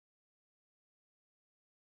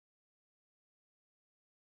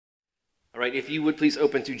All right, if you would please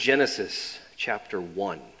open to Genesis chapter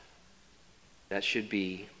 1. That should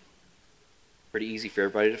be pretty easy for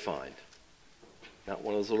everybody to find. Not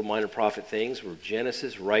one of those little minor prophet things where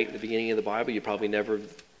Genesis, right at the beginning of the Bible, you probably never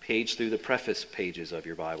paged through the preface pages of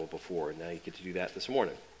your Bible before, and now you get to do that this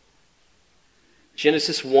morning.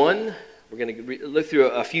 Genesis 1, we're going to look through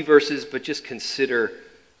a few verses, but just consider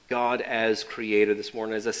God as creator this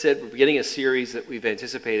morning. As I said, we're beginning a series that we've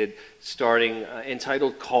anticipated starting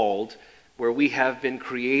entitled Called, where we have been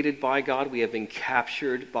created by God, we have been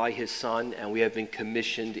captured by His Son, and we have been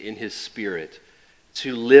commissioned in His Spirit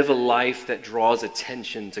to live a life that draws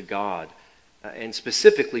attention to God, and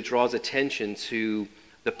specifically draws attention to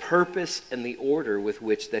the purpose and the order with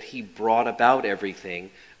which that He brought about everything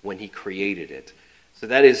when He created it. So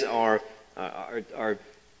that is our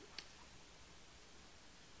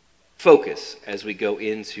focus as we go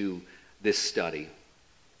into this study.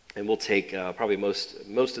 And we'll take probably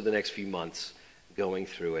most of the next few months going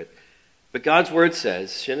through it. But God's Word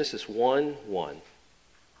says, Genesis 1:1,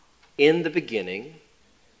 in the beginning,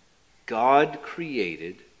 God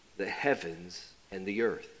created the heavens and the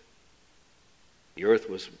earth. The earth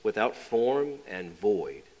was without form and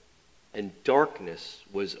void, and darkness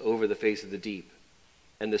was over the face of the deep,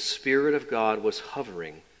 and the Spirit of God was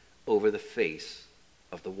hovering over the face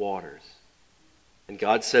of the waters. And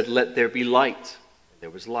God said, "Let there be light." There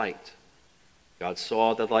was light. God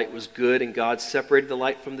saw the light was good, and God separated the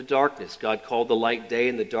light from the darkness. God called the light day,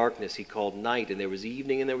 and the darkness He called night. And there was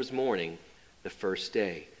evening and there was morning the first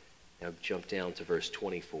day. Now jump down to verse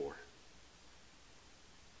 24.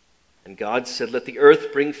 And God said, "Let the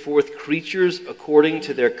earth bring forth creatures according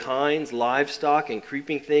to their kinds, livestock and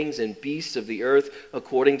creeping things, and beasts of the earth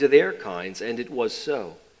according to their kinds." And it was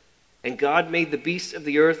so. And God made the beasts of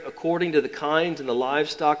the earth according to the kinds, and the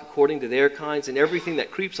livestock according to their kinds, and everything that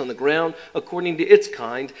creeps on the ground according to its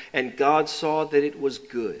kind. And God saw that it was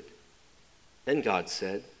good. Then God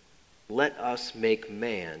said, "Let us make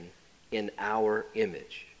man in our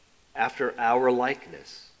image, after our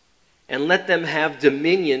likeness, and let them have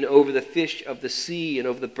dominion over the fish of the sea, and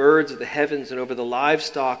over the birds of the heavens, and over the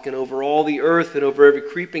livestock, and over all the earth, and over every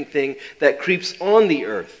creeping thing that creeps on the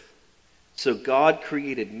earth." So God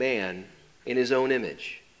created man in His own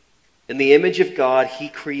image. In the image of God, He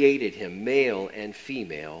created him, male and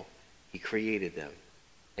female, He created them.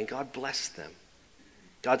 And God blessed them.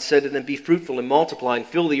 God said to them, "Be fruitful and multiply, and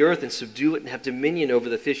fill the earth and subdue it, and have dominion over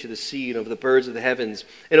the fish of the sea, and over the birds of the heavens,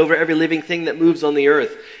 and over every living thing that moves on the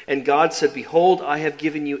earth." And God said, "Behold, I have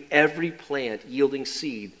given you every plant yielding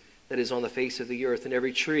seed that is on the face of the earth, and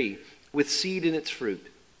every tree with seed in its fruit.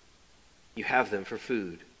 You have them for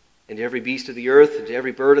food. And to every beast of the earth, and to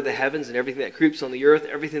every bird of the heavens, and everything that creeps on the earth,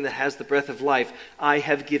 everything that has the breath of life, I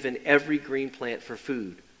have given every green plant for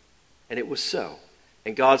food." And it was so.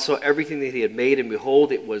 And God saw everything that He had made, and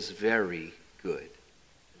behold, it was very good.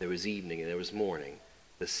 There was evening and there was morning,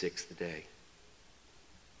 the sixth day.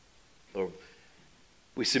 Lord,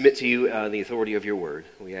 we submit to you the authority of your word.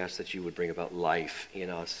 We ask that you would bring about life in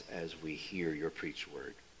us as we hear your preached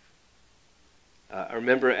word. I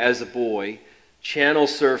remember as a boy, channel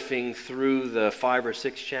surfing through the 5 or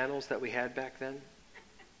 6 channels that we had back then.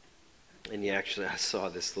 And I saw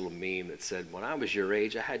this little meme that said, "When I was your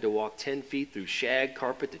age, I had to walk 10 feet through shag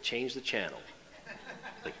carpet to change the channel."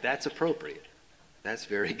 Like, that's appropriate. That's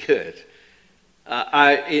very good.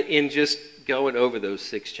 In just going over those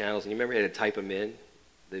 6 channels, and you remember you had to type them in?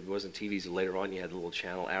 There wasn't TVs later on. You had a little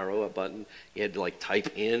channel arrow, a button. You had to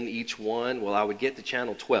type in each one. Well, I would get to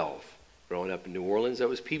channel 12. Growing up in New Orleans, that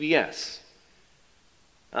was PBS.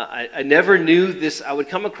 I never knew this. I would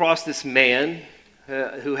come across this man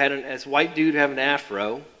who had this white dude have an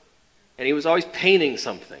afro, and he was always painting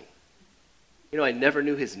something. You know, I never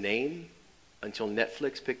knew his name until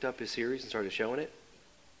Netflix picked up his series and started showing it.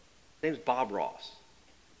 His name's Bob Ross.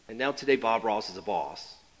 And now today Bob Ross is a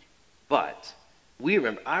boss. But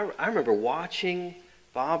I remember watching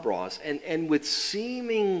Bob Ross, and with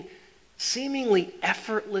seemingly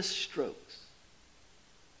effortless strokes,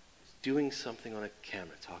 doing something on a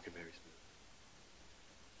camera, talking very smooth,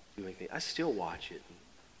 doing things. I still watch it and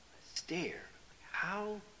I stare.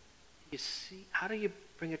 How do you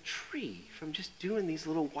bring a tree from just doing these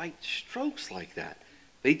little white strokes like that?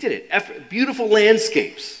 They did it. Beautiful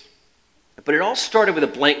landscapes. But it all started with a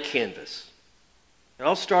blank canvas. It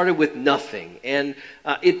all started with nothing. And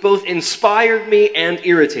it both inspired me and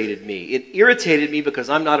irritated me. It irritated me because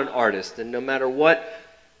I'm not an artist, and no matter what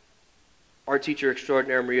art teacher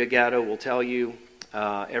extraordinaire Maria Gatto will tell you,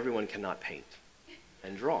 everyone cannot paint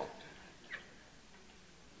and draw.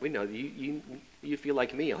 We know you feel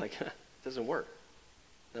like me, it doesn't work.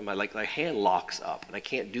 and my hand locks up and I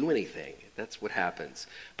can't do anything. That's what happens.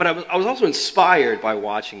 But I was also inspired by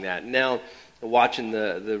watching that. Now, watching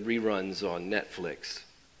the reruns on Netflix,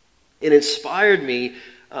 it inspired me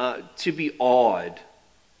to be awed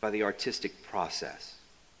by the artistic process.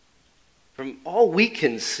 From all we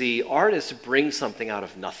can see, artists bring something out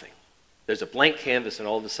of nothing. There's a blank canvas, and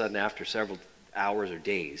all of a sudden, after several hours or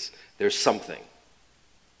days, there's something.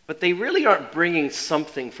 But they really aren't bringing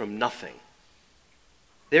something from nothing.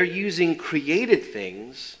 They're using created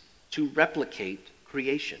things to replicate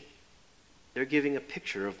creation. They're giving a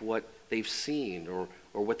picture of what they've seen or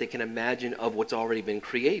what they can imagine of what's already been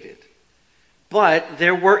created. But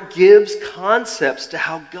their work gives concepts to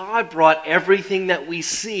how God brought everything that we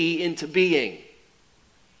see into being.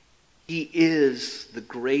 He is the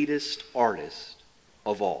greatest artist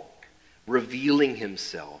of all, revealing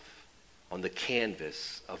himself on the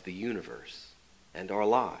canvas of the universe and our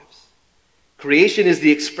lives. Creation is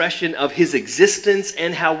the expression of his existence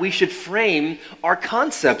and how we should frame our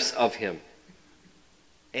concepts of him.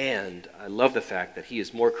 And I love the fact that he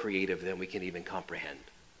is more creative than we can even comprehend.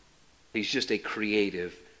 He's just a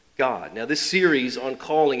creative God. Now, this series on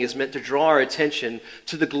calling is meant to draw our attention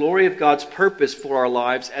to the glory of God's purpose for our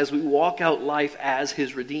lives as we walk out life as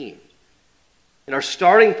his redeemed. And our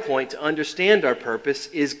starting point to understand our purpose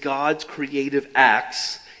is God's creative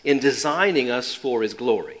acts in designing us for his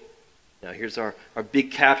glory. Now, here's our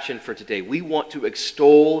big caption for today. We want to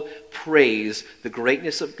extol, praise the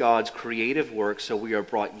greatness of God's creative work, so we are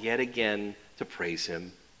brought yet again to praise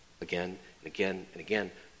him again and again and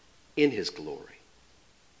again in his glory.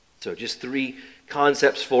 So just 3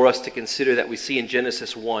 concepts for us to consider that we see in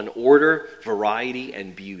Genesis 1: order, variety,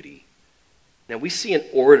 and beauty. Now we see an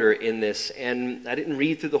order in this, and I didn't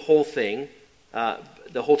read through the whole thing,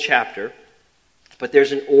 the whole chapter, but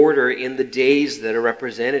there's an order in the days that are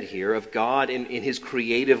represented here of God in his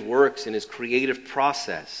creative works, in his creative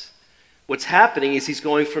process. What's happening is he's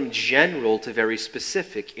going from general to very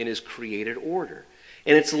specific in his created order.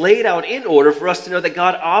 And it's laid out in order for us to know that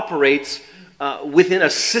God operates within a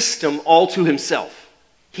system all to himself.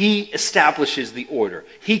 He establishes the order.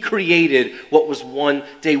 He created what was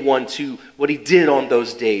day 1, 2, what he did on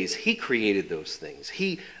those days. He created those things.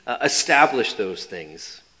 He established those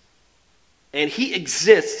things. And he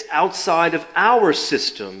exists outside of our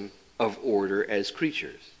system of order as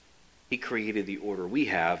creatures. He created the order we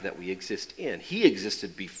have that we exist in. He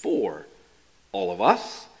existed before all of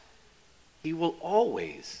us. He will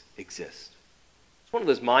always exist. It's one of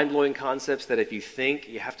those mind-blowing concepts that if you think,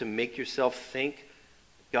 you have to make yourself think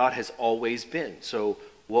God has always been. So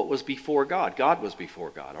what was before God? God was before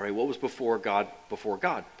God. All right, what was before God before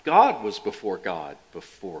God? God was before God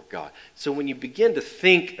before God. So when you begin to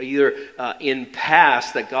think either in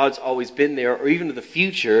past that God's always been there, or even to the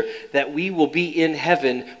future that we will be in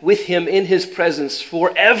heaven with him in his presence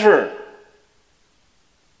forever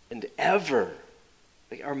and ever.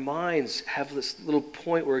 Like our minds have this little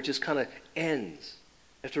point where it just kind of ends.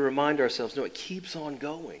 We have to remind ourselves, no, it keeps on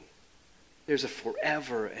going. There's a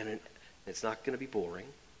forever, and it's not going to be boring.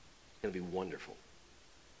 It's going to be wonderful.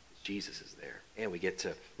 Jesus is there, and we get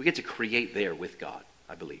to create there with God,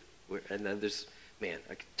 I believe. And then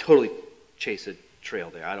I could totally chase a trail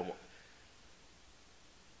there. I don't want.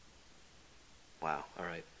 Wow. All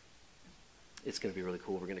right. It's going to be really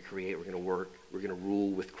cool. We're going to create. We're going to work. We're going to rule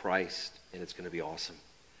with Christ, and it's going to be awesome.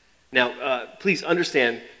 Now, please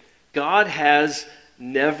understand, God has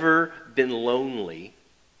never been lonely,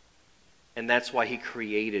 and that's why he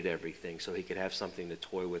created everything, so he could have something to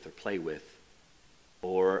toy with or play with,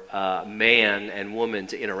 or man and woman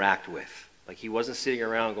to interact with. Like he wasn't sitting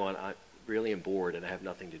around going, I really am bored and I have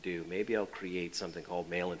nothing to do. Maybe I'll create something called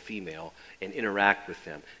male and female and interact with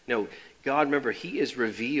them. No, God, remember, he is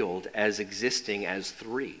revealed as existing as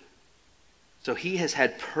 3. So he has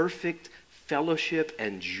had perfect fellowship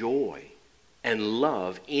and joy and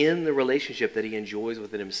love in the relationship that he enjoys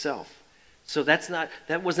within himself. So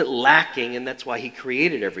that wasn't lacking, and that's why he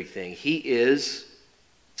created everything. He is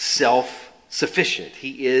self-sufficient.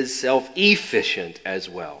 He is self-efficient as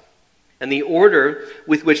well. And the order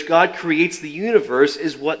with which God creates the universe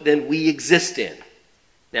is what then we exist in.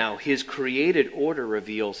 Now, his created order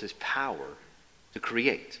reveals his power to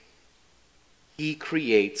create. He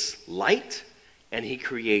creates light and he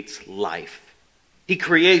creates life. He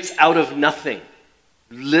creates out of nothing.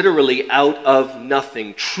 Literally out of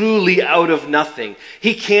nothing. Truly out of nothing.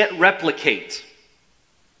 He can't replicate.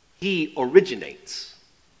 He originates.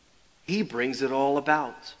 He brings it all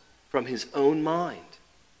about from his own mind.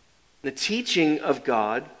 The teaching of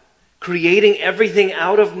God, creating everything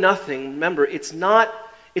out of nothing, remember, it's not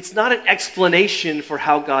an explanation for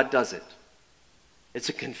how God does it. It's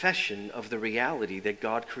a confession of the reality that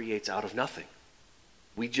God creates out of nothing.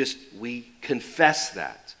 We confess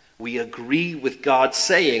that. We agree with God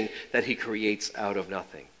saying that he creates out of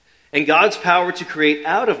nothing. And God's power to create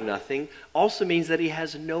out of nothing also means that he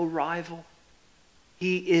has no rival.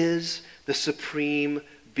 He is the supreme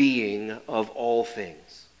being of all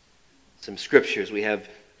things. Some scriptures. We have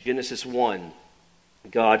Genesis 1,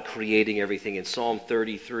 God creating everything. In Psalm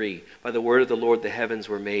 33, by the word of the Lord the heavens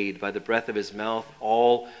were made, by the breath of his mouth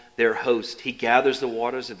all their host. He gathers the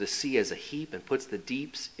waters of the sea as a heap and puts the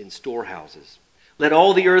deeps in storehouses. Let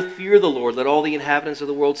all the earth fear the Lord. Let all the inhabitants of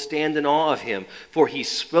the world stand in awe of him. For he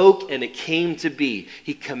spoke and it came to be.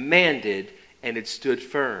 He commanded and it stood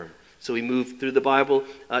firm. So we move through the Bible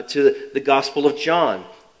to the Gospel of John,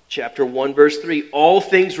 chapter 1, verse 3. All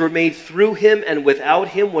things were made through him, and without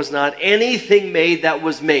him was not anything made that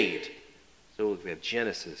was made. So we have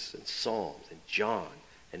Genesis and Psalms and John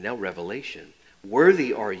and now Revelation.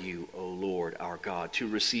 Worthy are you, O Lord our God, to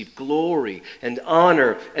receive glory and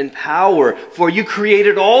honor and power, for you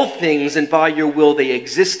created all things, and by your will they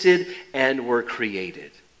existed and were created.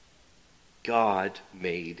 God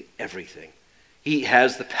made everything. He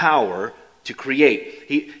has the power to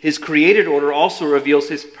create. His created order also reveals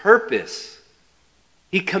his purpose.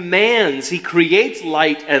 He commands, he creates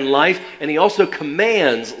light and life, and he also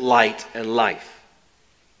commands light and life.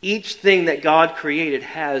 Each thing that God created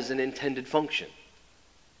has an intended function.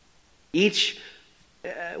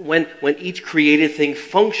 When each created thing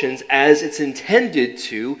functions as it's intended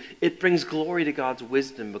to, it brings glory to God's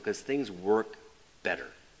wisdom because things work better.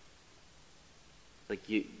 Like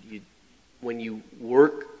when you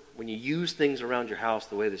use things around your house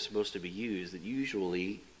the way they're supposed to be used, it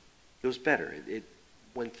usually goes better.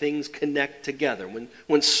 When things connect together,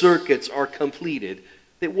 when circuits are completed,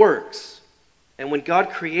 it works. And when God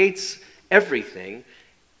creates everything,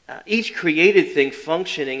 each created thing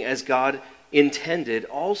functioning as God intended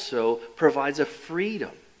also provides a freedom.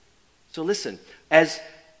 So listen, as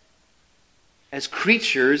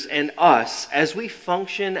creatures and us, as we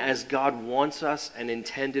function as God wants us and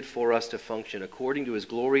intended for us to function according to his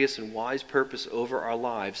glorious and wise purpose over our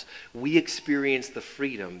lives, we experience the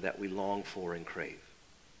freedom that we long for and crave.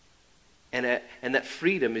 And that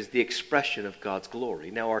freedom is the expression of God's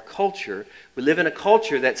glory. Now our culture, we live in a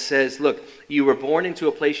culture that says, look, you were born into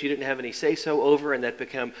a place you didn't have any say-so over and that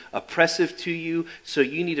became oppressive to you, so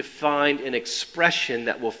you need to find an expression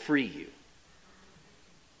that will free you.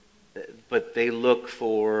 But they look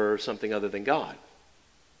for something other than God.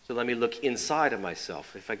 So let me look inside of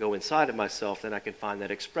myself. If I go inside of myself, then I can find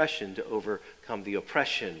that expression to overcome the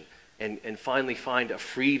oppression and finally find a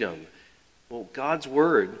freedom. Well, God's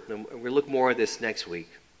word, and we'll look more at this next week,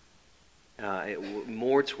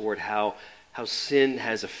 more toward how sin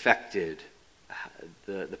has affected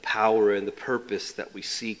the power and the purpose that we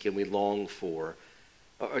seek and we long for,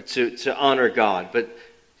 or to honor God. But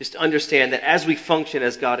just understand that as we function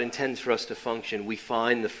as God intends for us to function, we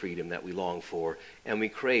find the freedom that we long for and we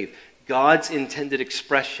crave. God's intended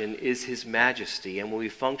expression is his majesty, and when we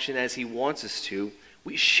function as he wants us to,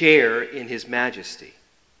 we share in his majesty.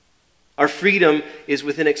 Our freedom is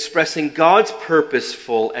within expressing God's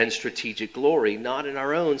purposeful and strategic glory, not in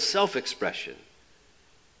our own self-expression.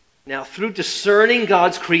 Now, through discerning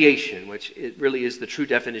God's creation, which it really is the true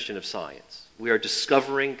definition of science, we are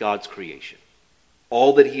discovering God's creation,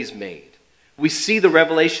 all that he's made. We see the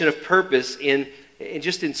revelation of purpose in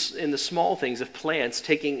the small things of plants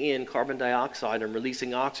taking in carbon dioxide and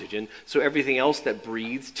releasing oxygen, so everything else that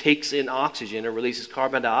breathes takes in oxygen and releases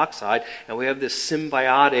carbon dioxide, and we have this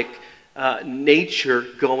symbiotic nature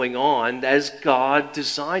going on as God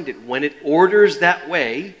designed it. When it orders that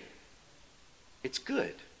way, it's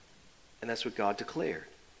good. And that's what God declared.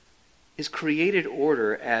 His created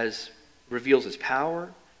order reveals his power,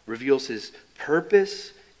 reveals his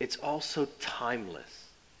purpose. It's also timeless.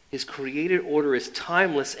 His created order is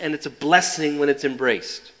timeless, and it's a blessing when it's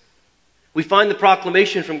embraced. We find the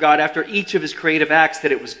proclamation from God after each of his creative acts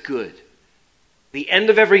that it was good. The end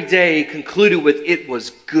of every day concluded with, it was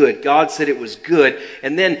good. God said it was good.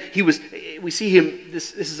 And then we see him,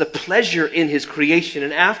 this is a pleasure in his creation.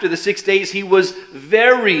 And after the 6 days, he was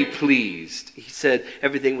very pleased. He said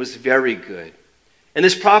everything was very good. And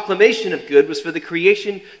this proclamation of good was for the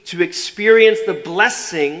creation to experience the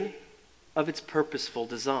blessing of its purposeful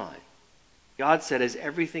design. God said, as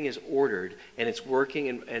everything is ordered and it's working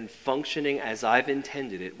and functioning as I've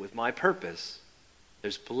intended it with my purpose,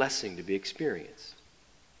 there's blessing to be experienced.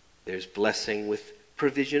 There's blessing with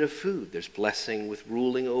provision of food. There's blessing with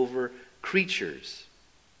ruling over creatures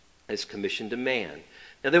as commissioned to man.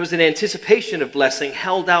 Now, there was an anticipation of blessing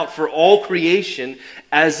held out for all creation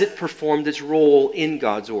as it performed its role in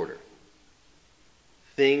God's order.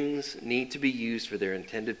 Things need to be used for their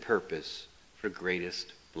intended purpose for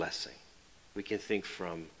greatest blessing. We can think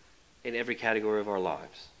from in every category of our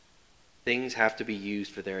lives. Things have to be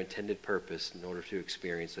used for their intended purpose in order to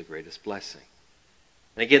experience the greatest blessing.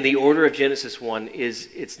 And again, the order of Genesis 1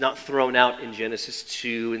 it's not thrown out in Genesis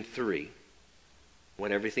 2 and 3.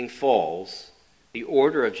 When everything falls, the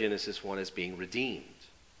order of Genesis 1 is being redeemed.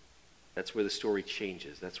 That's where the story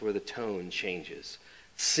changes. That's where the tone changes.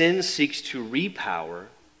 Sin seeks to repower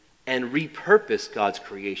and repurpose God's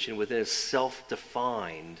creation within a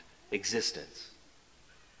self-defined existence.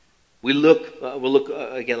 We'll look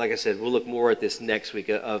again, like I said, we'll look more at this next week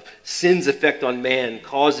of sin's effect on man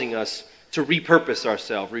causing us to repurpose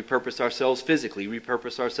ourselves physically,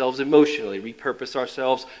 repurpose ourselves emotionally, repurpose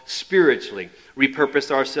ourselves spiritually,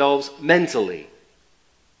 repurpose ourselves mentally.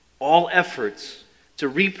 All efforts to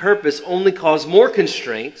repurpose only cause more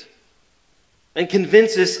constraint and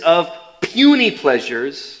convince us of puny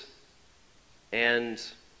pleasures and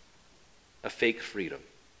a fake freedom.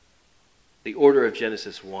 The order of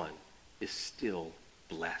Genesis 1 is still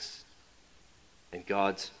blessed, and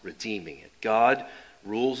God's redeeming it. God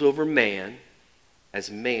rules over man as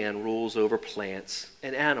man rules over plants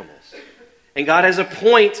and animals. And God has a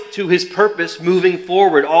point to his purpose moving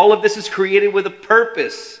forward. All of this is created with a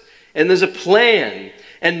purpose, and there's a plan,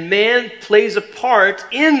 and man plays a part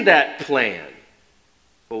in that plan.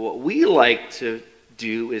 But what we like to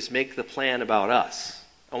do is make the plan about us.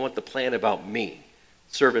 I want the plan about me,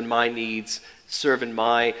 serving my needs, serving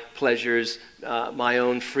my pleasures, my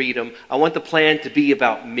own freedom. I want the plan to be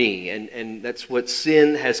about me, and that's what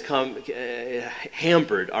sin has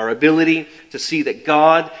hampered our ability to see that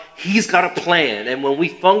God, he's got a plan, and when we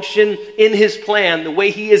function in his plan the way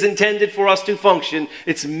he is intended for us to function,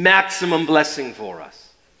 it's maximum blessing for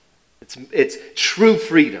us. It's true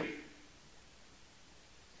freedom.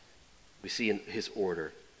 We see in his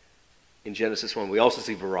order. In Genesis 1, we also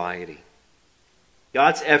see variety.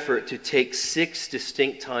 God's effort to take 6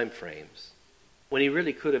 distinct time frames when he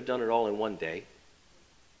really could have done it all in one day.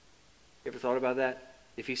 You ever thought about that?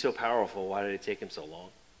 If he's so powerful, why did it take him so long?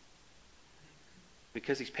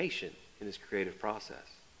 Because he's patient in his creative process.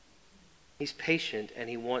 He's patient, and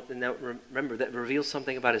remember, that reveals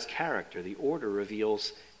something about his character. The order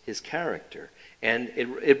reveals his character. And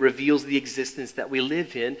it reveals the existence that we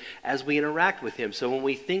live in as we interact with him. So when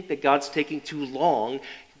we think that God's taking too long,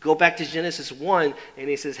 go back to Genesis 1, and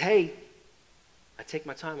he says, hey, I take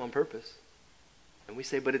my time on purpose. And we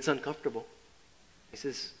say, but it's uncomfortable. He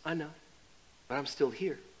says, I know, but I'm still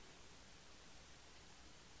here.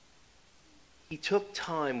 He took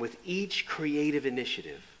time with each creative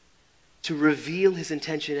initiative to reveal his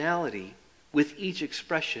intentionality with each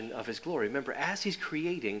expression of his glory. Remember, as he's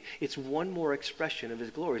creating, it's one more expression of his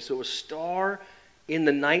glory. So a star in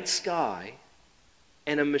the night sky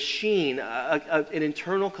and a machine, an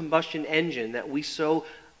internal combustion engine that we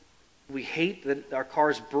hate that our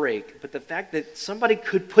cars break, but the fact that somebody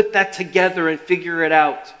could put that together and figure it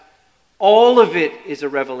out, all of it is a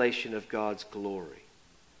revelation of God's glory.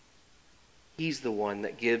 He's the one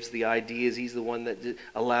that gives the ideas. He's the one that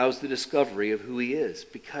allows the discovery of who he is,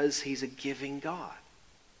 because he's a giving God.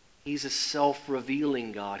 He's a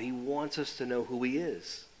self-revealing God. He wants us to know who he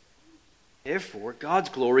is. Therefore, God's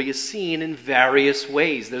glory is seen in various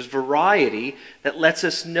ways. There's variety that lets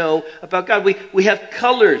us know about God. We have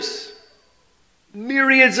colors,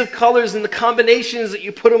 myriads of colors, and the combinations that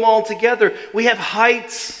you put them all together. We have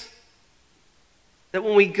heights, that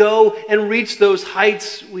when we go and reach those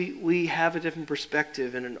heights, we have a different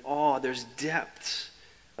perspective and an awe. There's depths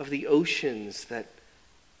of the oceans that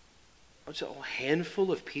a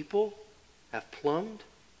handful of people have plumbed.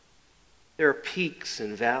 There are peaks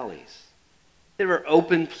and valleys. There are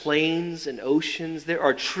open plains and oceans. There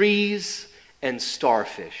are trees and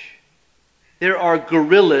starfish. There are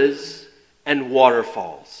gorillas and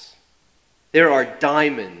waterfalls. There are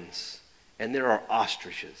diamonds and there are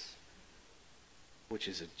ostriches, which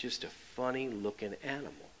is just a funny-looking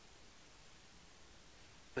animal.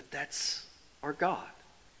 But that's our God.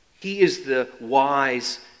 He is the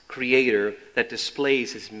wise creator that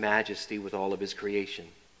displays his majesty with all of his creation.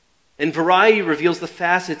 And variety reveals the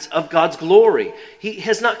facets of God's glory. He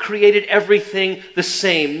has not created everything the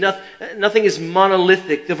same. Nothing is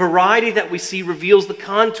monolithic. The variety that we see reveals the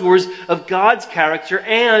contours of God's character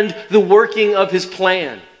and the working of his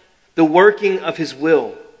plan, the working of his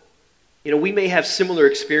will. You know, we may have similar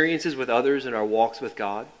experiences with others in our walks with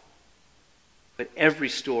God, but every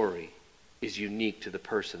story is unique to the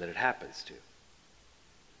person that it happens to.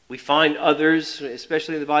 We find others,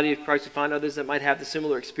 especially in the body of Christ, we find others that might have the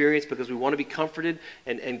similar experience because we want to be comforted.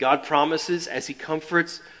 And God promises as he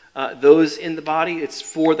comforts those in the body, it's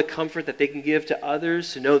for the comfort that they can give to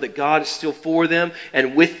others, to know that God is still for them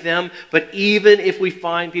and with them. But even if we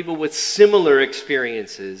find people with similar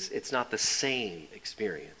experiences, it's not the same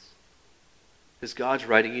experience. Because God's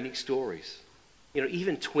writing unique stories. You know,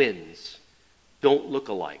 even twins don't look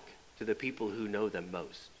alike to the people who know them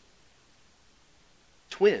most.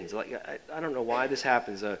 Twins, like I don't know why this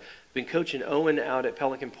happens. I've been coaching Owen out at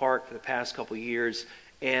Pelican Park for the past couple years,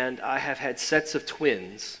 and I have had sets of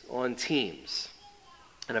twins on teams.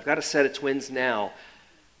 And I've got a set of twins now.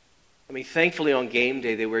 I mean, thankfully on game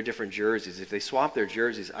day they wear different jerseys. If they swap their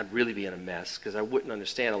jerseys, I'd really be in a mess because I wouldn't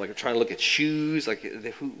understand. I'm trying to look at shoes,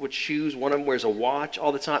 what shoes. One of them wears a watch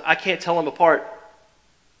all the time. I can't tell them apart.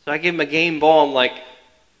 So I give them a game ball. I'm like,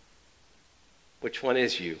 which one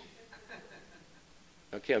is you?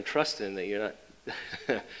 Okay, I'm trusting that you're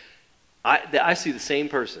not. I see the same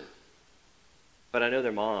person, but I know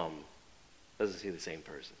their mom doesn't see the same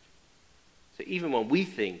person. So even when we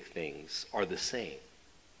think things are the same,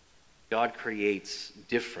 God creates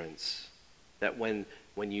difference that when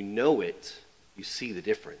you know it, you see the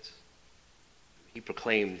difference. He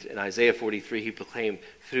proclaimed in Isaiah 43, he proclaimed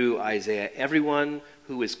through Isaiah, everyone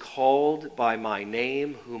who is called by my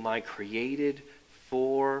name, whom I created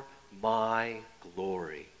for my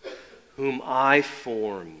glory, whom I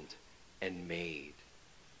formed and made.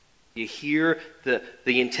 Do you hear the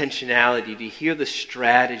intentionality? Do you hear the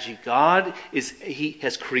strategy? He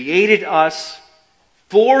has created us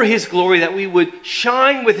for his glory, that we would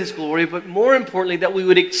shine with his glory, but more importantly, that we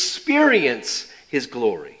would experience his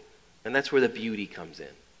glory. And that's where the beauty comes in.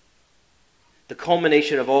 The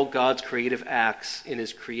culmination of all God's creative acts in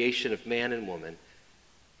his creation of man and woman,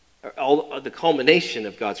 the culmination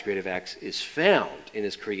of God's creative acts is found in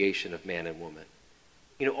his creation of man and woman.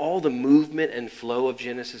 You know, all the movement and flow of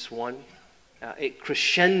Genesis 1, it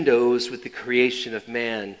crescendos with the creation of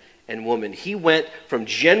man and woman. He went from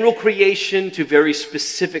general creation to very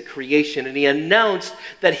specific creation, and he announced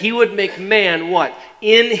that he would make man what?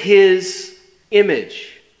 In his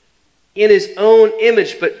image. In his own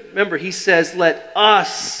image. But remember, he says, let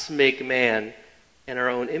us make man in our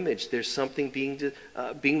own image. There's something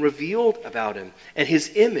being revealed about him. And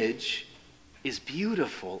his image is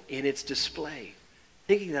beautiful in its display.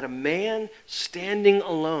 Thinking that a man standing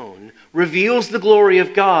alone reveals the glory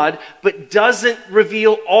of God, but doesn't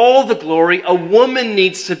reveal all the glory. A woman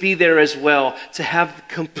needs to be there as well to have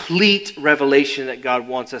complete revelation that God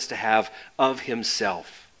wants us to have of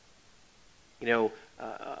himself. You know,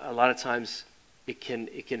 a lot of times it can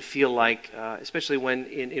feel like, especially when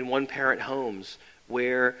in one-parent homes,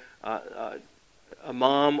 where a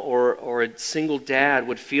mom or a single dad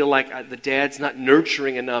would feel like the dad's not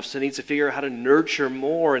nurturing enough, so needs to figure out how to nurture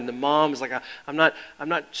more, and the mom is like, I'm not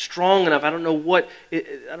strong enough. I don't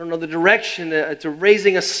know the direction to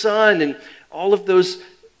raising a son, and all of those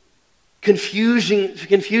confusing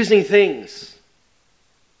things.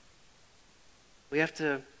 We have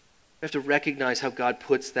to recognize how God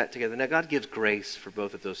puts that together. Now, God gives grace for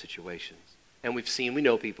both of those situations, and we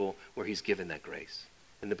know people where he's given that grace,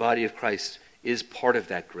 and the body of Christ is part of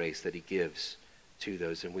that grace that he gives to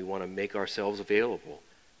those, and we want to make ourselves available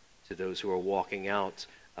to those who are walking out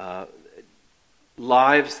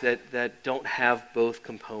lives that don't have both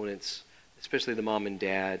components, especially the mom and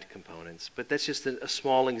dad components. But that's just a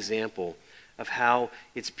small example of how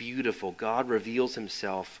it's beautiful. God reveals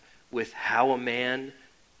himself with how a man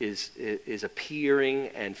is appearing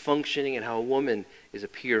and functioning, and how a woman is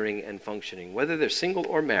appearing and functioning. Whether they're single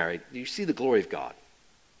or married, you see the glory of God.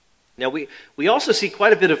 Now, we also see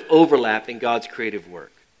quite a bit of overlap in God's creative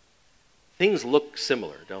work. Things look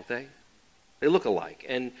similar, don't they? They look alike.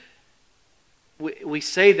 And we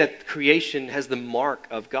say that creation has the mark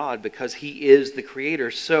of God because he is the creator.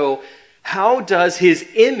 So how does his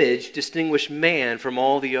image distinguish man from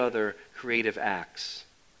all the other creative acts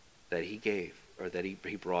that he gave or that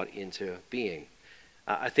he brought into being?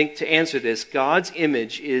 I think to answer this, God's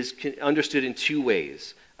image is understood in two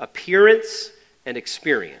ways: appearance and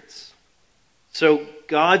experience. So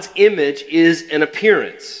God's image is an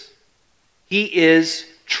appearance. He is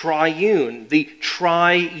triune, the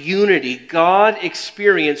triunity.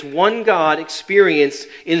 One God experienced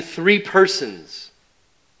in three persons.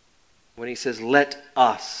 When he says, let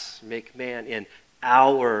us make man in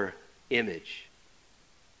our image.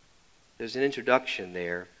 There's an introduction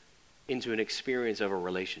there into an experience of a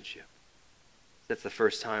relationship. That's the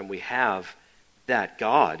first time we have that.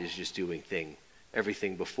 God is just doing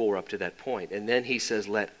everything before up to that point. And then he says,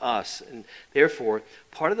 let us. And therefore,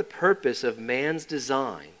 part of the purpose of man's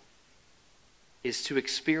design is to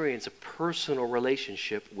experience a personal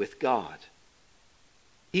relationship with God.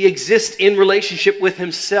 He exists in relationship with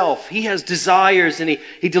himself. He has desires, and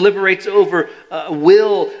he deliberates over a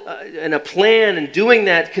will and a plan, and doing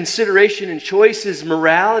that, consideration and choices,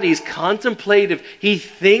 morality. He's contemplative. He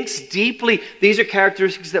thinks deeply. These are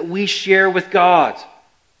characteristics that we share with God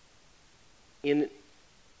in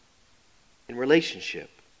relationship.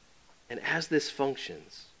 And as this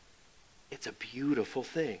functions, it's a beautiful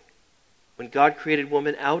thing. When God created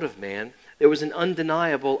woman out of man, there was an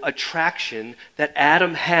undeniable attraction that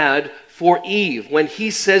Adam had for Eve. When he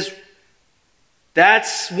says,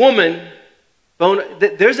 that's woman,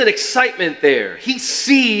 there's an excitement there. He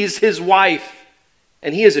sees his wife,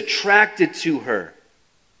 and he is attracted to her.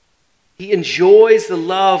 He enjoys the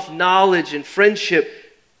love, knowledge, and friendship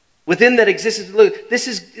within that existence. Look, this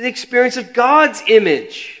is the experience of God's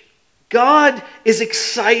image. God is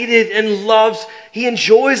excited and loves. He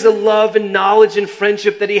enjoys the love and knowledge and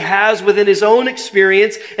friendship that he has within his own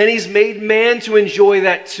experience, and he's made man to enjoy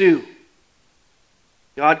that too.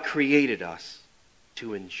 God created us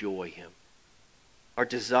to enjoy him. Our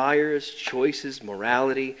desires, choices,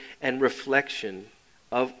 morality, and reflection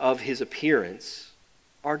of his appearance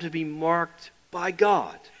are to be marked by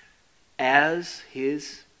God as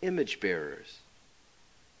his image bearers.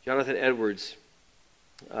 Jonathan Edwards,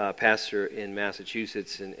 pastor in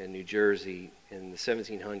Massachusetts and New Jersey in the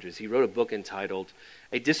 1700s, he wrote a book entitled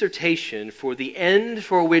A Dissertation for the End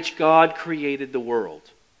for Which God Created the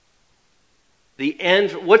World. The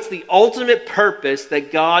end, what's the ultimate purpose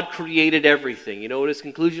that God created everything? You know what his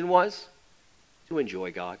conclusion was? To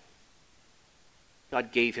enjoy God.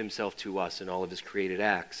 God gave himself to us in all of his created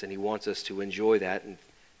acts, and he wants us to enjoy that,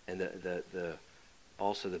 and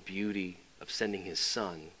also the beauty of sending his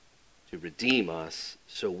Son to redeem us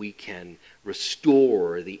so we can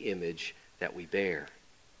restore the image that we bear.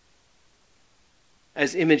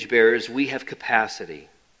 As image bearers, we have capacity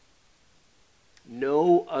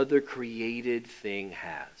no other created thing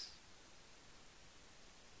has.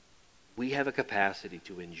 We have a capacity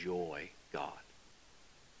to enjoy God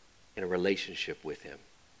in a relationship with him.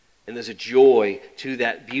 And there's a joy to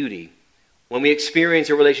that beauty. When we experience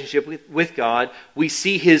a relationship with God, we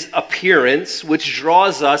see his appearance, which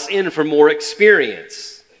draws us in for more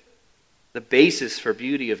experience. The basis for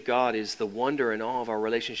beauty of God is the wonder and awe of our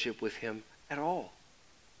relationship with him at all.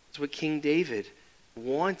 That's what King David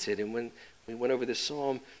wanted. And when we went over this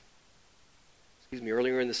psalm,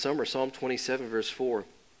 earlier in the summer, Psalm 27, verse 4,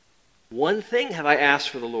 one thing have I asked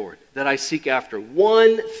for the Lord, that I seek after.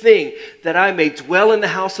 One thing, that I may dwell in the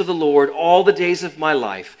house of the Lord all the days of my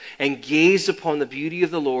life, and gaze upon the beauty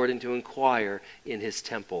of the Lord, and to inquire in his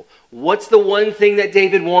temple. What's the one thing that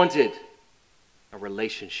David wanted? A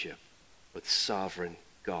relationship with sovereign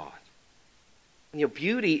God. And,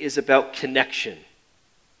 beauty is about connection.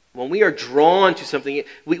 When we are drawn to something,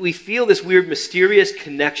 we feel this weird, mysterious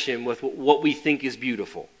connection with what we think is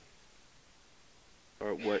beautiful.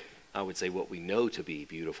 Or what I would say what we know to be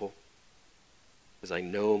beautiful, because I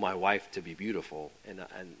know my wife to be beautiful, and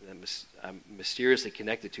I'm mysteriously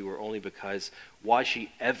connected to her only because why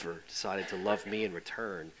she ever decided to love me in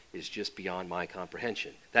return is just beyond my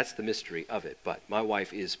comprehension. That's the mystery of it. But my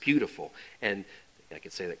wife is beautiful, and I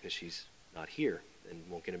can say that because she's not here and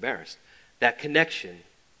won't get embarrassed. That connection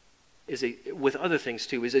is with other things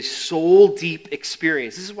too, is a soul-deep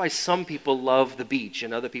experience. This is why some people love the beach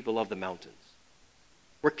and other people love the mountains.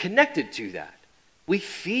 We're connected to that. We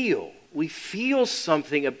feel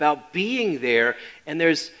something about being there, and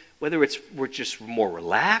whether we're just more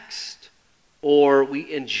relaxed or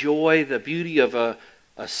we enjoy the beauty of a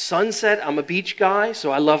sunset. I'm a beach guy,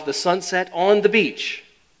 so I love the sunset on the beach.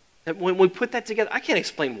 And when we put that together, I can't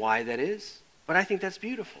explain why that is, but I think that's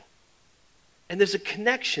beautiful. And there's a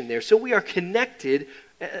connection there. So we are connected.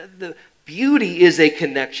 The beauty is a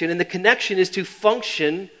connection, and the connection is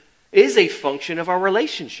a function of our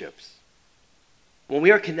relationships. When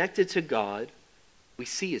we are connected to God, we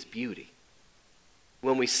see his beauty.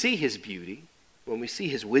 When we see his beauty, when we see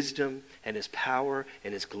his wisdom and his power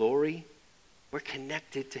and his glory, we're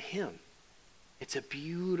connected to him. It's a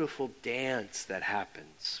beautiful dance that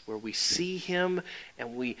happens where we see him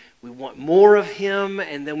and we want more of him,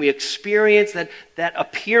 and then we experience that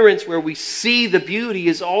appearance where we see the beauty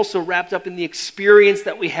is also wrapped up in the experience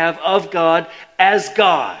that we have of God as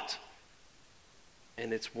God.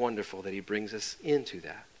 And it's wonderful that he brings us into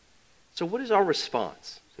that. So what is our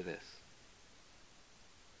response to this?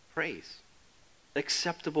 Praise.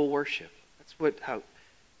 Acceptable worship. That's how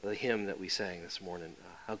the hymn that we sang this morning,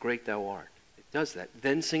 How Great Thou Art. It does that.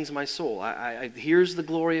 Then sings my soul. I hears the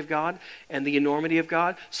glory of God and the enormity of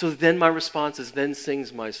God. So then my response is, then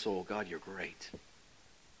sings my soul. God, you're great.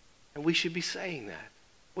 And we should be saying that.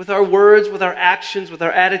 With our words, with our actions, with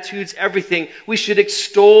our attitudes, everything. We should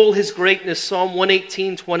extol his greatness. Psalm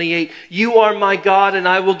 118:28. You are my God, and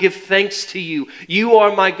I will give thanks to you. You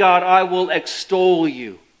are my God, I will extol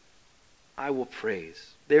you. I will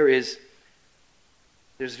praise. There's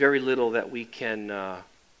very little that we can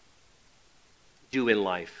do in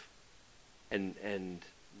life and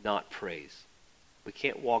not praise. We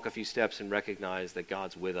can't walk a few steps and recognize that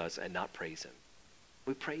God's with us and not praise him.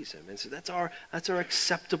 We praise him. And so that's our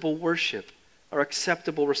acceptable worship, our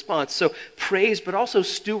acceptable response. So praise, but also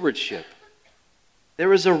stewardship.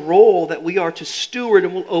 There is a role that we are to steward,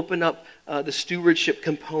 and we'll open up the stewardship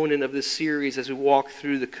component of this series as we walk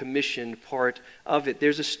through the commissioned part of it.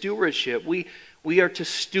 There's a stewardship. We are to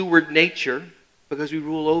steward nature because we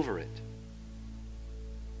rule over it.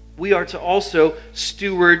 We are to also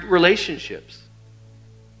steward relationships.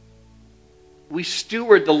 We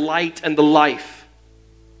steward the light and the life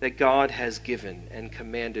that God has given and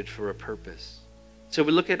commanded for a purpose. So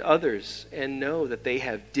we look at others and know that they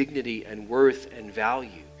have dignity and worth and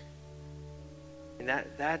value. And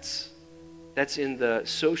that's in the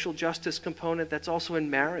social justice component. That's also in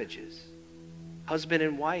marriages. Husband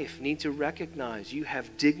and wife need to recognize you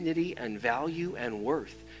have dignity and value and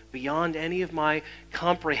worth beyond any of my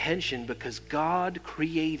comprehension because God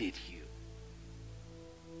created you.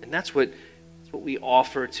 And that's what we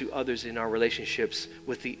offer to others in our relationships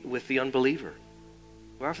with the unbeliever.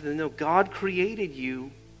 We offer them to know God created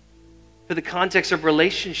you for the context of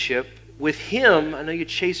relationship with him. I know you're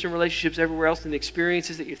chasing relationships everywhere else and the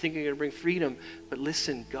experiences that you're thinking are going to bring freedom, but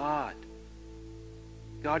listen, God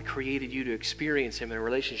created you to experience him in a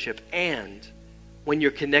relationship, and when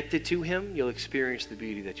you're connected to him, you'll experience the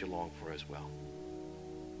beauty that you long for as well.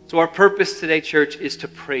 So our purpose today, church, is to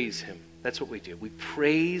praise him. That's what we do. We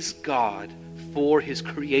praise God for his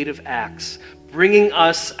creative acts, bringing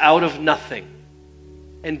us out of nothing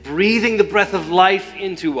and breathing the breath of life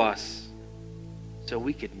into us so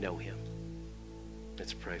we could know him.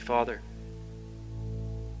 Let's pray. Father,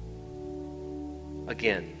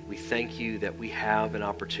 again, we thank you that we have an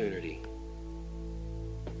opportunity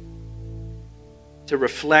to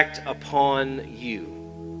reflect upon you.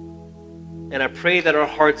 And I pray that our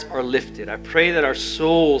hearts are lifted. I pray that our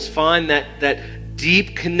souls find that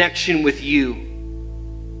deep connection with you.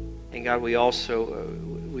 And God, we also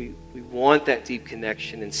we want that deep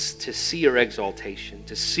connection and to see your exaltation,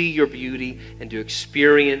 to see your beauty, and to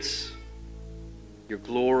experience your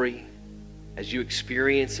glory. As you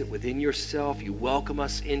experience it within yourself, you welcome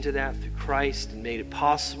us into that through Christ and made it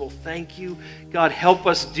possible. Thank you. God, help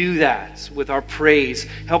us do that with our praise.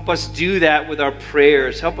 Help us do that with our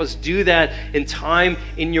prayers. Help us do that in time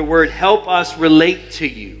in your word. Help us relate to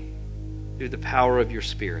you through the power of your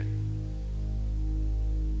Spirit.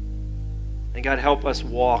 And God, help us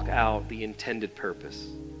walk out the intended purpose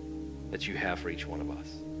that you have for each one of us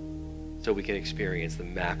so we can experience the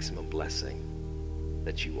maximum blessing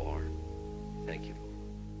that you are. Thank you.